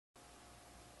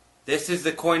This is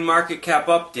the CoinMarketCap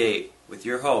update with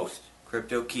your host,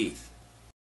 Crypto Keith.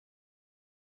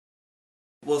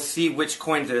 We'll see which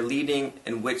coins are leading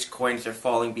and which coins are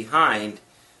falling behind,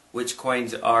 which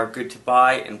coins are good to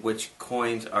buy and which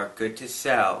coins are good to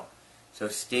sell. So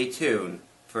stay tuned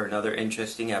for another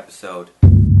interesting episode.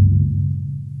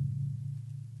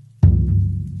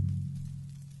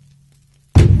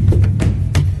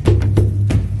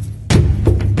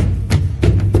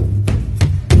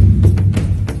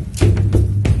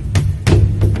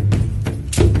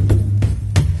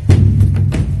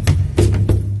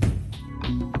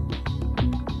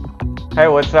 Hey,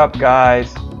 what's up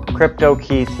guys? Crypto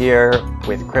Keith here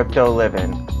with Crypto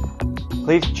Livin.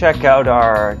 Please check out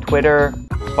our Twitter,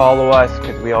 follow us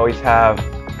because we always have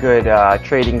good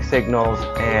trading signals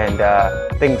and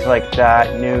things like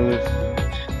that, news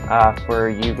for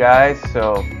you guys.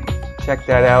 So check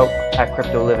that out at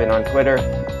Crypto Livin on Twitter.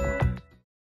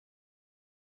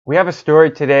 We have a story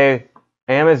today.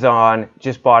 Amazon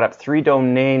just bought up 3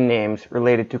 domain names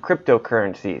related to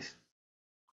cryptocurrencies.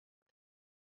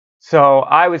 So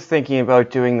I was thinking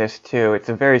about doing this too. It's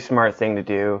a very smart thing to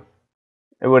do.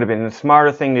 It would have been a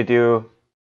smarter thing to do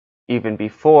even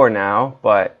before now,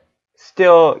 but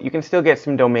still, you can still get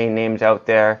some domain names out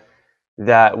there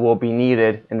that will be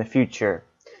needed in the future.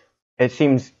 It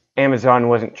seems Amazon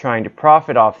wasn't trying to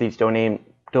profit off these domain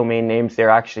names.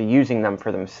 They're actually using them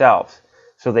for themselves.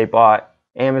 So they bought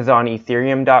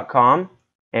AmazonEthereum.com,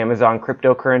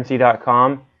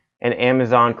 AmazonCryptocurrency.com, and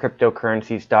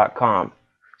AmazonCryptocurrencies.com.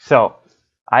 So,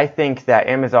 I think that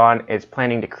Amazon is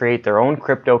planning to create their own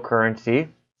cryptocurrency.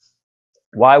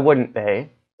 Why wouldn't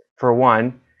they? For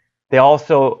one, they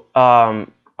also are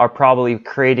probably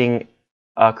creating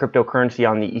a cryptocurrency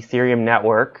on the Ethereum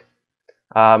network,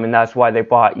 and that's why they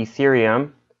bought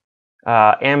Ethereum.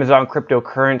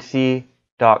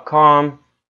 AmazonCryptocurrency.com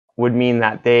would mean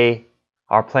that they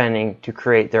are planning to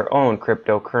create their own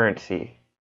cryptocurrency.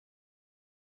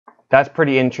 That's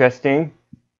pretty interesting.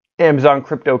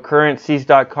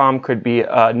 AmazonCryptocurrencies.com could be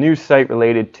a news site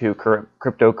related to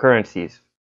cryptocurrencies.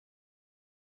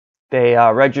 They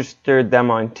registered them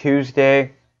on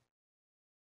Tuesday,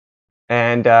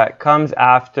 and it comes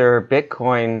after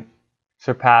Bitcoin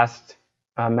surpassed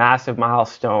a massive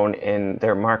milestone in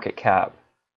their market cap.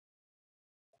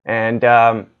 And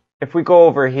if we go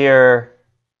over here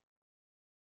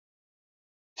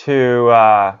to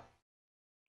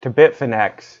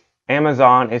Bitfinex,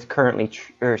 Amazon is currently,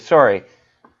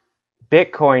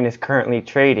 Bitcoin is currently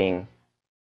trading.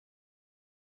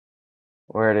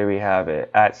 Where do we have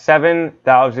it? At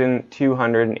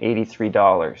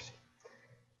 $7,283.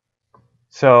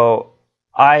 So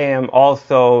I am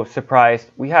also surprised.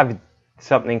 We have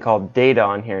something called data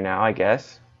on here now, I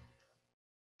guess.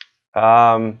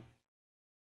 I'm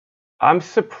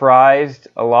surprised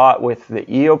a lot with the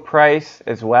EO price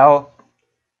as well.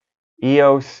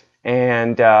 EOS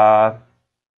and the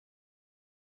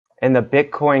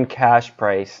Bitcoin Cash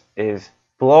price is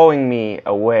blowing me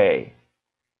away.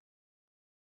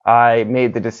 I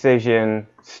made the decision,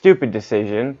 stupid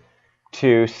decision,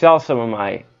 to sell some of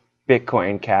my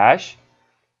Bitcoin Cash,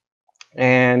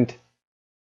 and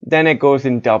then it goes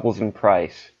in doubles in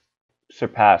price.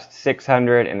 Surpassed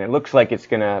 600, and it looks like it's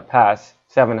gonna pass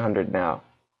 700 now.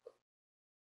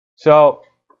 So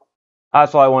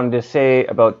that's all I wanted to say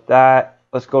about that.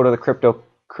 Let's go to the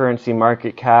cryptocurrency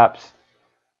market caps.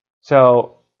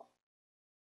 So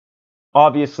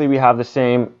obviously we have the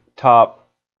same top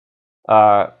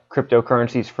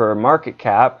cryptocurrencies for market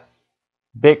cap.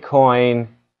 Bitcoin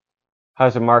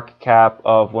has a market cap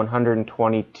of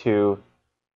 $122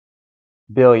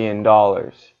 billion.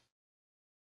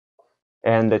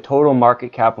 And the total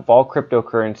market cap of all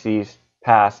cryptocurrencies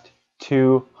passed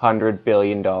 $200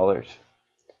 billion.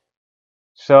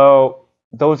 So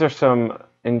those are some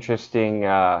interesting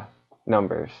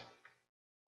numbers.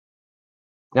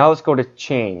 Now let's go to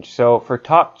change. So for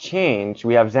top change,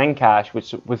 we have Zencash,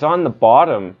 which was on the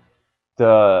bottom,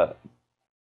 the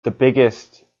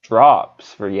biggest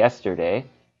drops for yesterday.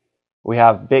 We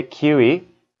have Bitqy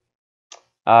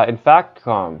and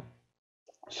Factcom.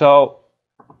 So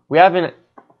we haven't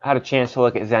had a chance to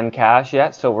look at Zencash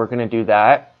yet, so we're going to do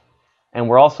that. And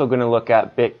we're also going to look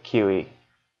at Bitqy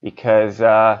because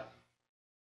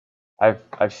I've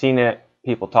seen it,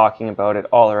 people talking about it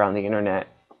all around the internet.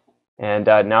 And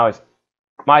now is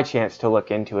my chance to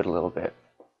look into it a little bit.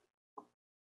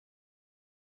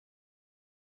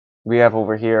 We have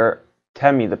over here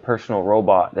Temi, the personal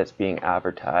robot that's being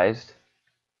advertised.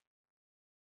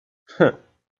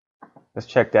 Let's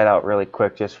check that out really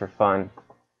quick just for fun.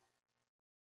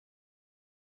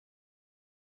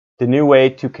 The new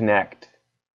way to connect.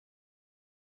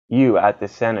 you at the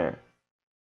center.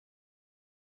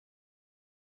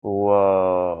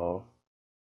 Whoa.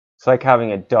 It's like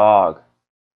having a dog,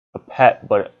 a pet,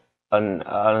 but an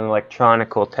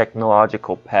electronical,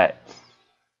 technological pet.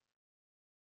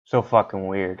 So fucking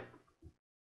weird.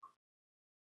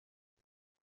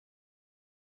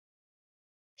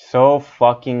 So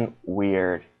fucking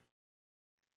weird.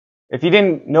 If you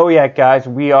didn't know yet, guys,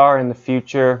 we are in the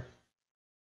future.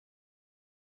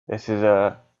 This is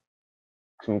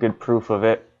some good proof of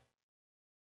it.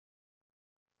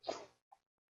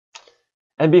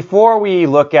 And before we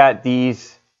look at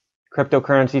these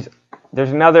cryptocurrencies,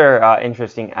 there's another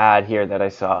interesting ad here that I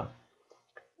saw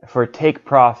for Take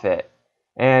Profit.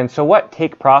 And so what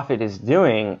Take Profit is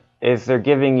doing is they're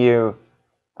giving you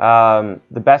the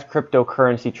best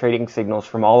cryptocurrency trading signals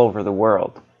from all over the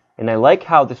world. And I like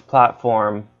how this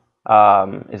platform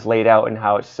is laid out and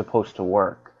how it's supposed to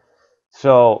work.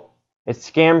 So it's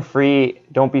scam free.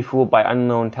 Don't be fooled by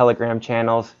unknown Telegram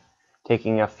channels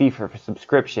taking a fee for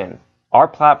subscription. Our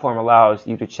platform allows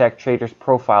you to check traders'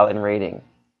 profile and rating.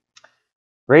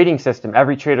 Rating system.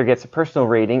 Every trader gets a personal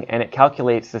rating and it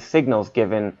calculates the signals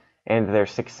given and their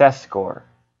success score,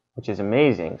 which is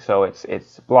amazing. So it's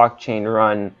blockchain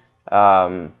run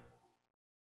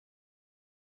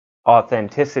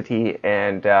authenticity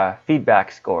and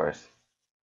feedback scores.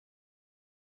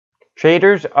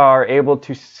 Traders are able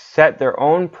to set their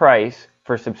own price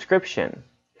for subscription,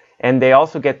 and they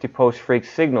also get to post free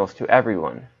signals to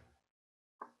everyone.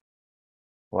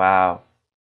 Wow.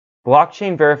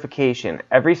 Blockchain verification.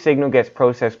 Every signal gets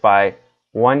processed by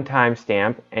one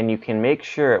timestamp, and you can make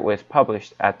sure it was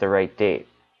published at the right date.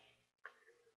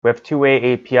 We have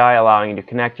two-way API allowing you to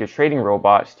connect your trading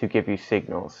robots to give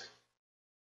signals,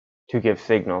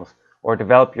 or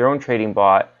develop your own trading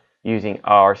bot using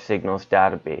our signals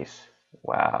database.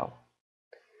 Wow.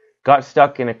 Got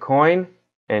stuck in a coin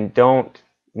and don't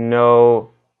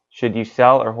know should you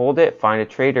sell or hold it? Find a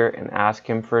trader and ask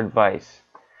him for advice.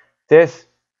 This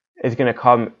is going to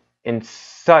come in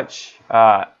such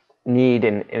need,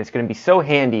 and it's going to be so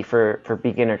handy for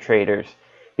beginner traders,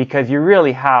 because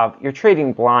you're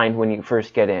trading blind when you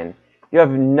first get in. You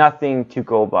have nothing to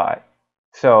go by.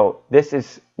 So this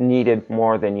is needed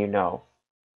more than you know.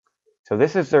 So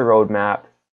this is their roadmap.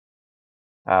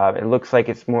 It looks like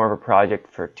it's more of a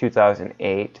project for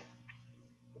 2008.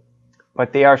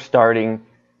 But they are starting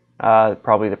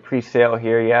probably the pre-sale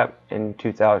here, in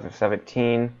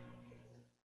 2017.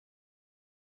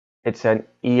 It's an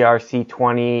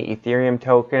ERC20 Ethereum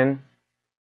token,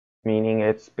 meaning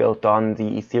it's built on the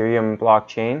Ethereum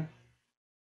blockchain.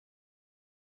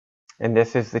 And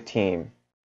this is the team.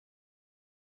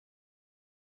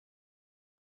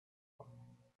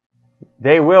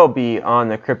 They will be on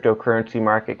the cryptocurrency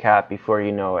market cap before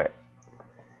you know it.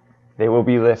 They will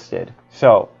be listed.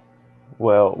 So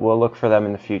we'll look for them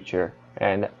in the future,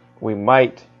 and we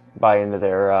might buy into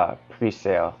their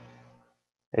pre-sale.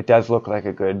 It does look like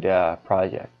a good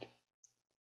project.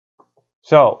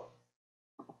 So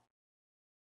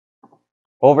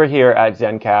over here at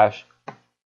Zencash,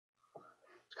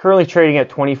 it's currently trading at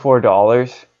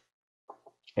 $24,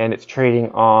 and it's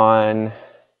trading on,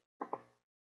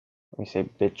 let me say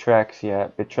Bittrex,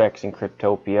 Bittrex and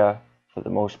Cryptopia for the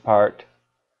most part.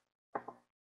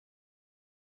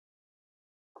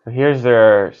 So here's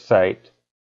their site.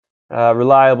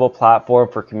 Reliable platform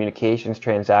for communications,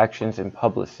 transactions, and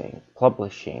publishing.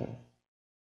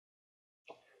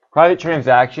 Private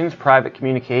transactions, private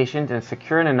communications, and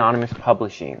secure and anonymous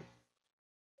publishing.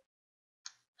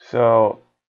 So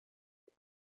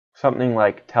something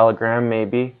like Telegram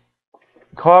maybe.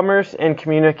 Commerce and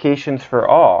communications for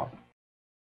all.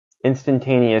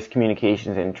 Instantaneous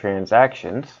communications and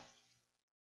transactions.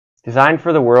 Designed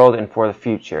for the world and for the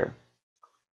future.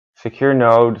 Secure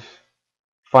nodes.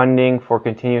 Funding for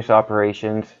continuous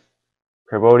operations,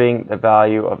 promoting the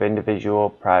value of individual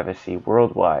privacy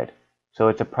worldwide. So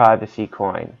it's a privacy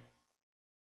coin.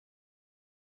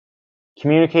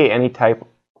 Communicate any type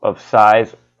of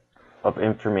size of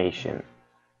information.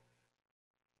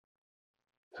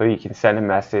 So you can send a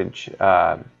message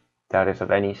that is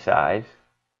of any size.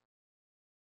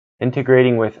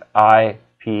 Integrating with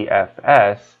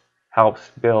IPFS helps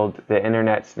build the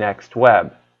internet's next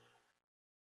web.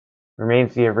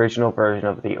 Remains the original version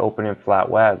of the open and flat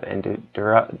web, and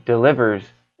delivers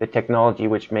the technology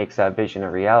which makes that vision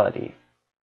a reality.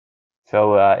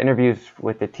 So interviews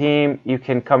with the team, you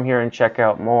can come here and check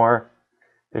out more.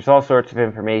 There's all sorts of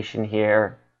information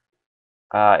here.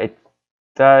 So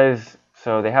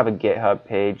they have a GitHub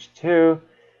page too,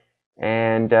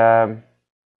 and to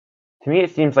me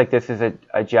it seems like this is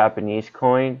a Japanese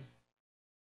coin.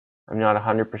 I'm not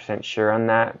 100% sure on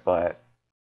that, but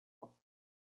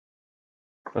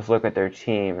let's look at their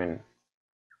team. And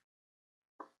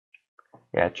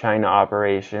yeah, China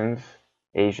operations,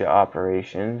 Asia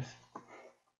operations.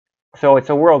 So it's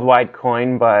a worldwide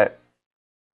coin, but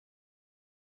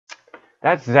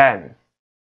that's Zen.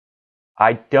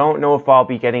 I don't know if I'll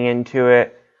be getting into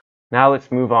it. Now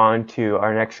let's move on to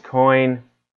our next coin,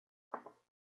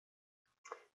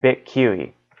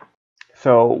 Bitqy.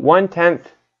 So 1/10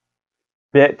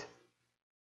 bit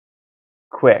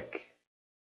quick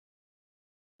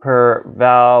per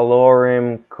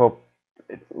valorum.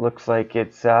 It looks like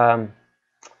it's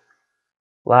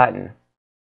Latin.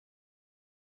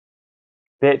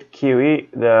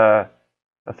 Bitqy, the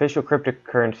official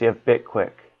cryptocurrency of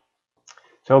Bitquick.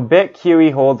 So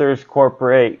Bitqy holders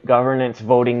corporate governance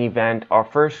voting event. Our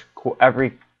first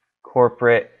every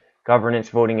corporate governance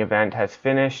voting event has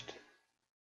finished.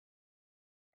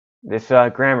 This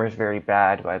grammar is very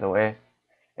bad, by the way.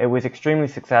 It was extremely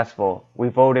successful. We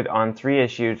voted on 3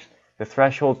 issues: the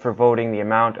threshold for voting, the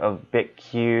amount of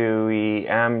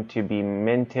BitQEM to be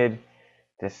minted,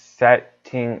 the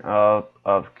setting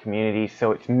of community.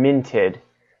 So it's minted,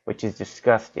 which is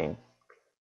disgusting.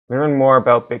 Learn more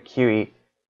about Bitqy.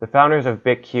 The founders of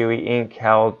Bitqy Inc.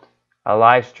 held a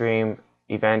live stream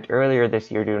event earlier this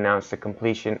year to announce the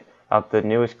completion of the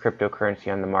newest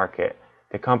cryptocurrency on the market.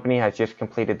 The company has just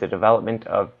completed the development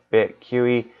of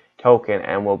Bitqy token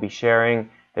and will be sharing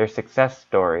their success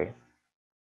story.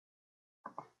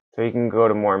 So you can go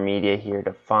to more media here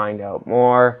to find out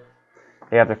more.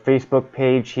 They have their Facebook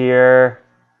page here.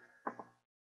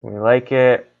 We like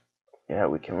it. Yeah,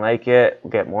 we can like it.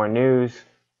 We'll get more news.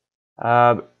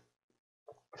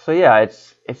 So yeah,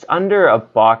 it's under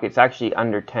 $1. It's actually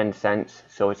under 10 cents.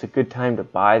 So it's a good time to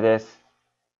buy this.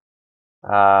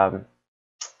 It's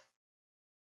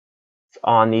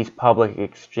on these public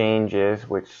exchanges,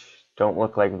 which don't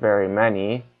look like very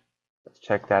many. Let's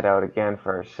check that out again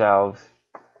for ourselves.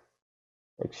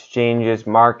 Exchanges,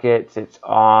 markets, it's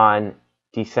on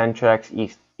Decentrax,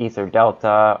 Ether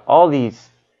Delta, all these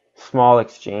small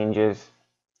exchanges.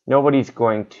 Nobody's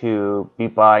going to be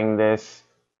buying this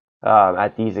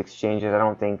at these exchanges. I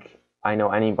don't think I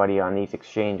know anybody on these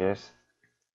exchanges.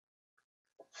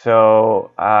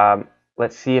 So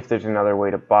let's see if there's another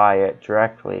way to buy it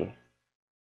directly.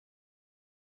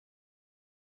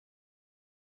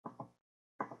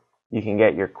 You can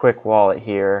get your quick wallet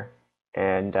here,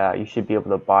 and you should be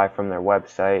able to buy from their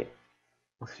website.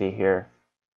 We'll see here.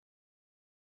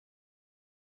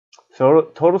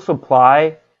 So total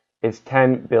supply is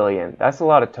 10 billion. That's a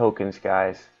lot of tokens,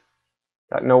 guys.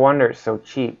 No wonder it's so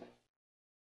cheap.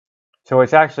 So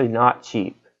it's actually not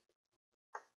cheap.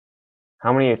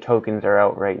 How many tokens are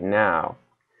out right now?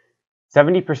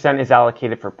 70% is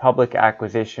allocated for public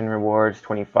acquisition rewards,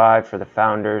 25% for the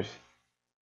founders.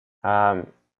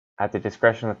 At the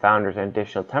discretion of the founders, an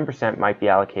additional 10% might be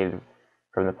allocated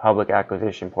from the public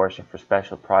acquisition portion for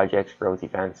special projects, growth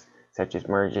events, such as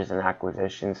mergers and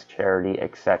acquisitions, charity,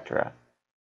 etc.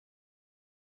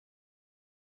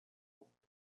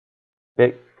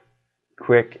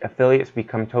 Bitquick affiliates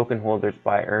become token holders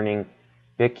by earning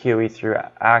Bitqy through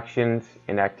actions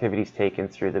and activities taken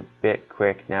through the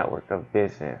Bitquick network of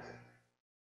business.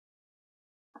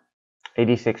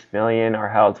 86 million are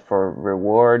held for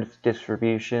rewards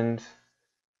distributions.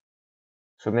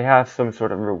 So they have some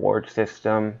sort of reward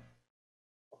system.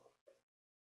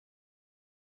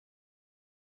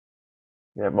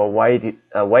 They have a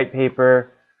white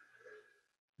paper,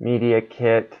 media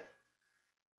kit.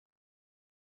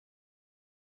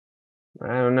 I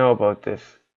don't know about this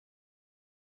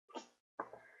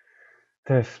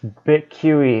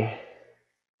Bitqy.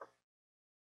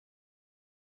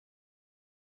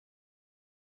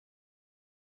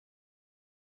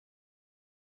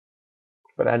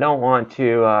 But I don't want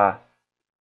to, I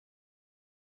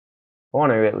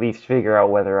want to at least figure out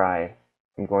whether I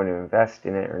am going to invest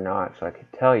in it or not, so I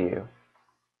could tell you.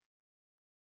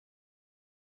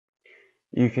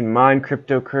 You can mine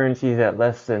cryptocurrencies at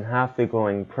less than half the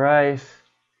going price.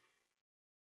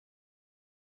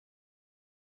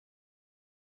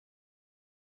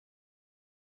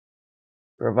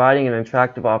 Providing an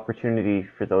attractive opportunity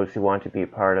for those who want to be a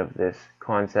part of this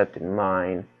concept and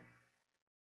mine.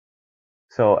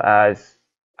 So as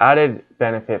added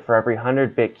benefit, for every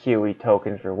 100 Bitqy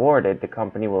tokens rewarded, the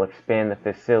company will expand the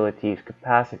facility's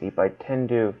capacity by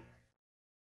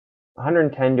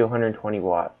 110 to 120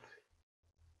 watts.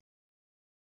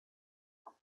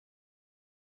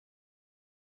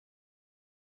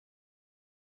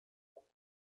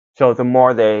 So the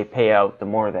more they pay out, the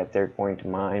more that they're going to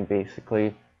mine,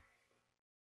 basically.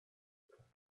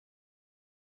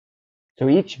 So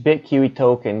each BitQE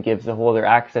token gives the holder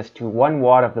access to 1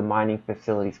 watt of the mining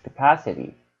facility's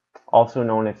capacity, also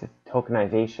known as the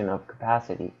tokenization of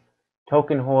capacity.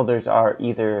 Token holders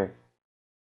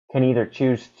can either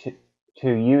choose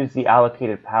to use the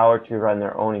allocated power to run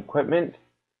their own equipment,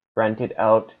 rent it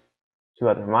out to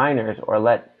other miners, or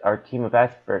let our team of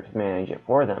experts manage it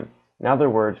for them. In other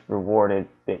words, rewarded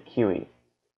BitQE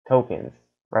tokens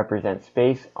represent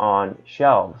space on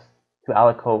shelves to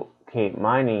allocate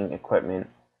mining equipment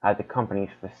at the company's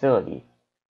facility.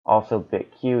 Also,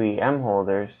 BitQE M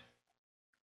holders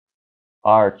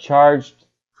are charged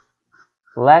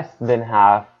less than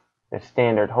half the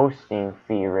standard hosting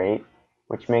fee rate,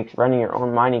 which makes running your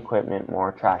own mining equipment more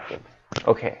attractive.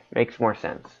 Okay, makes more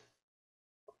sense.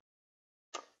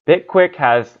 Bitquick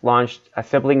has launched a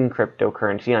sibling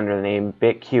cryptocurrency under the name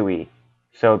BitQE,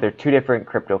 so they're 2 different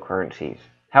cryptocurrencies.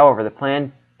 However, the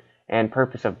plan and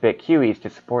purpose of BitQE is to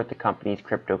support the company's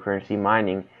cryptocurrency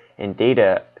mining and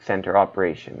data center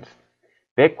operations.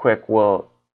 Bitquick will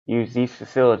use these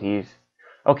facilities.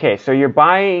 Okay, so you're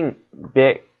buying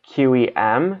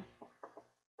BitQEM,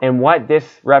 and what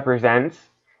this represents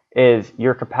is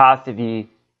your capacity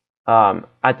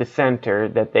at the center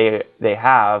that they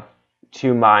have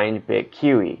to mine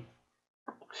BitQE.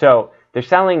 So they're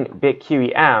selling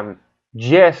BitQEM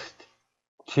just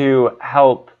to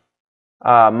help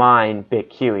mine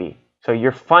BitQE. So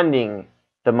you're funding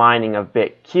the mining of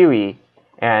BitQE,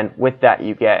 and with that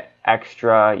you get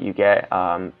extra, you get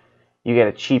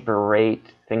a cheaper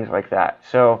rate, things like that.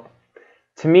 So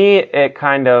to me, it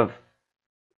kind of,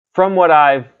 from what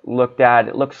I've looked at,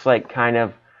 it looks like kind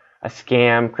of a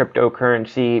scam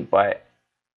cryptocurrency, but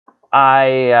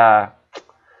I've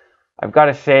got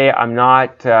to say I'm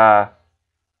not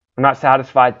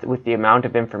satisfied with the amount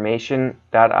of information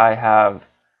that I have.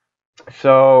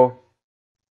 So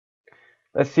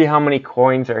let's see how many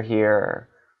coins are here.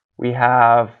 We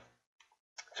have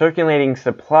circulating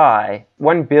supply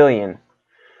 1 billion.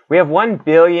 We have 1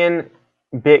 billion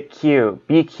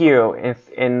BQ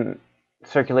in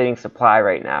circulating supply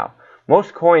right now.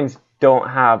 Most coins don't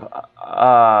have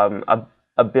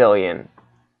a billion.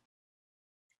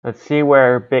 Let's see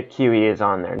where BitQE is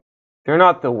on there. They're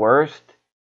not the worst,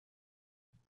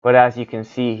 but as you can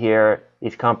see here,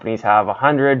 these companies have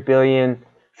 100 billion,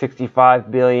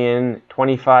 65 billion,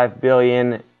 25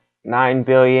 billion, 9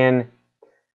 billion,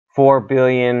 4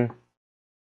 billion,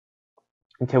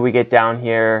 until we get down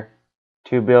here,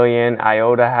 2 billion.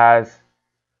 IOTA has,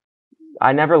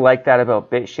 I never liked that about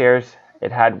BitShares.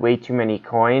 It had way too many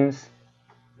coins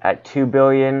at 2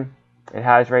 billion it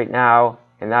has right now,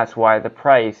 and that's why the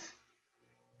price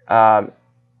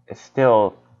is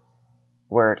still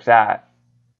where it's at.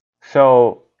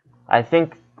 So I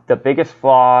think the biggest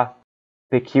flaw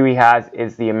BitQE has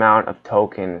is the amount of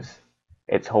tokens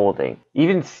it's holding.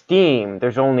 Even Steem,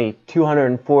 there's only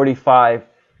 245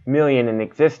 million in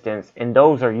existence, and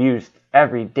those are used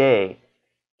every day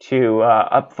to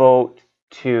upvote,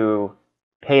 to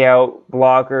pay out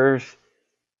bloggers,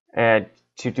 and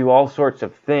to do all sorts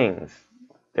of things.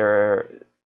 They're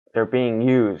being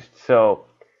used. So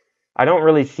I don't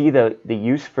really see the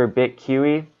use for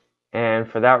BitQE, and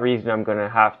for that reason I'm going to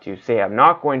have to say I'm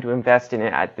not going to invest in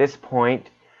it at this point,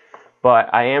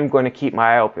 but I am going to keep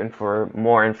my eye open for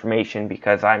more information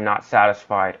because I'm not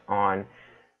satisfied on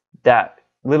that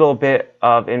little bit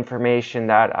of information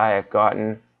that I have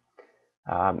gotten,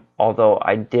 although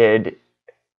I did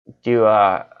do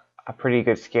a pretty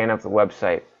good scan of the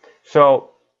website.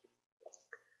 So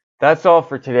that's all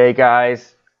for today,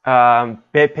 guys.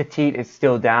 BitPetite is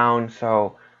still down,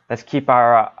 so let's keep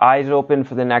our eyes open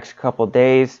for the next couple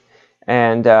days.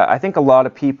 And I think a lot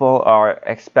of people are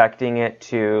expecting it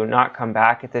to not come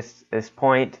back at this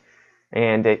point,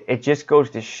 and it just goes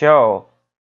to show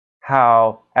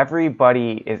how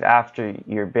everybody is after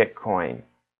your Bitcoin.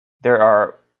 There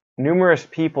are numerous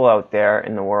people out there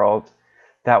in the world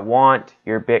that want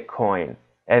your Bitcoin,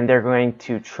 and they're going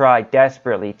to try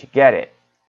desperately to get it.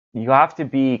 You have to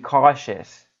be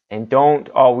cautious and don't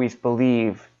always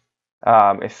believe.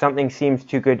 If something seems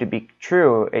too good to be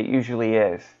true, it usually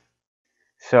is.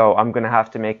 So I'm going to have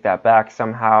to make that back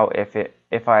somehow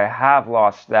if I have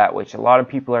lost that, which a lot of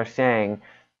people are saying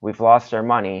we've lost our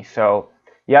money. So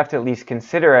you have to at least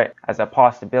consider it as a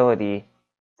possibility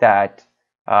that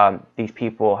these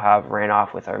people have ran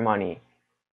off with our money.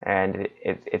 And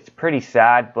it's pretty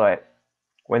sad, but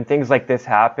when things like this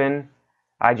happen,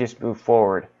 I just move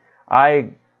forward.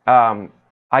 I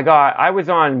was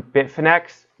on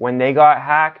Bitconnect when they got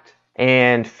hacked,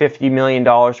 and $50 million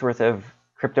worth of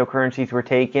cryptocurrencies were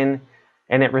taken,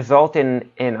 and it resulted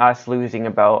in us losing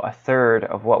about a third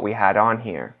of what we had on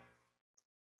here.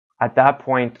 At that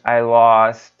point, I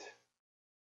lost,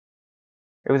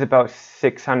 it was about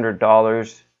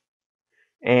 $600,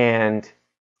 and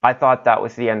I thought that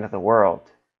was the end of the world.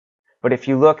 But if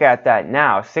you look at that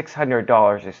now,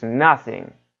 $600 is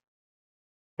nothing,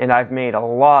 and I've made a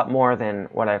lot more than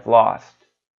what I've lost.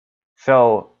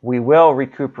 So we will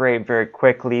recuperate very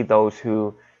quickly, those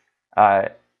who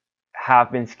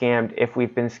have been scammed, if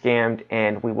we've been scammed,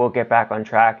 and we will get back on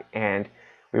track, and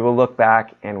we will look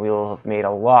back and we will have made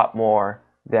a lot more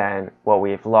than what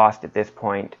we've lost at this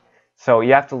point. So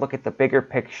you have to look at the bigger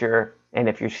picture, and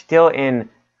if you're still in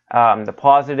the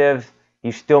positives,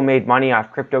 you still made money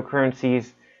off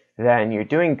cryptocurrencies, then you're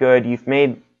doing good. You've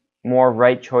made more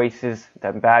right choices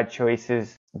than bad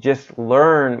choices. Just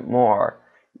learn more.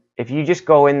 If you just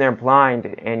go in there blind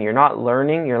and you're not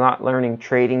learning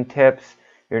trading tips,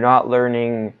 you're not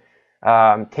learning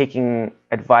taking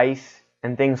advice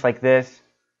and things like this,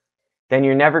 then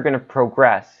you're never going to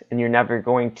progress, and you're never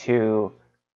going to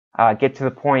get to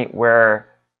the point where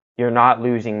you're not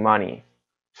losing money.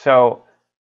 So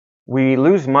we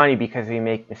lose money because we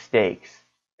make mistakes,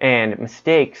 and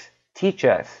mistakes teach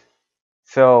us.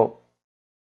 So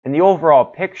in the overall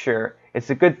picture, it's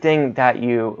a good thing that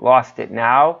you lost it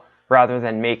now rather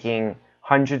than making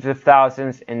hundreds of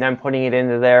thousands and then putting it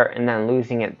into there and then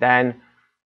losing it then.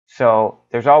 So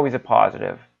there's always a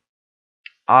positive.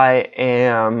 I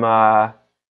am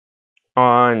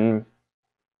on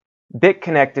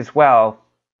Bitconnect as well,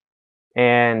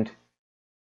 and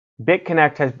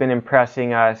Bitconnect has been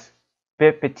impressing us.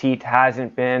 BitPetite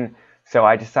hasn't been, so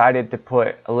I decided to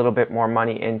put a little bit more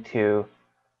money into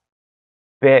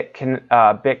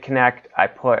Bitconnect. I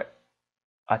put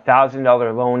a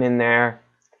 $1,000 loan in there,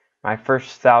 my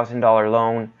first $1,000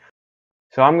 loan.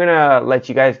 So I'm gonna let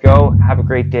you guys go. Have a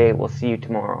great day. We'll see you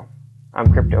tomorrow.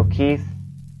 I'm Crypto Keith,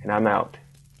 and I'm out.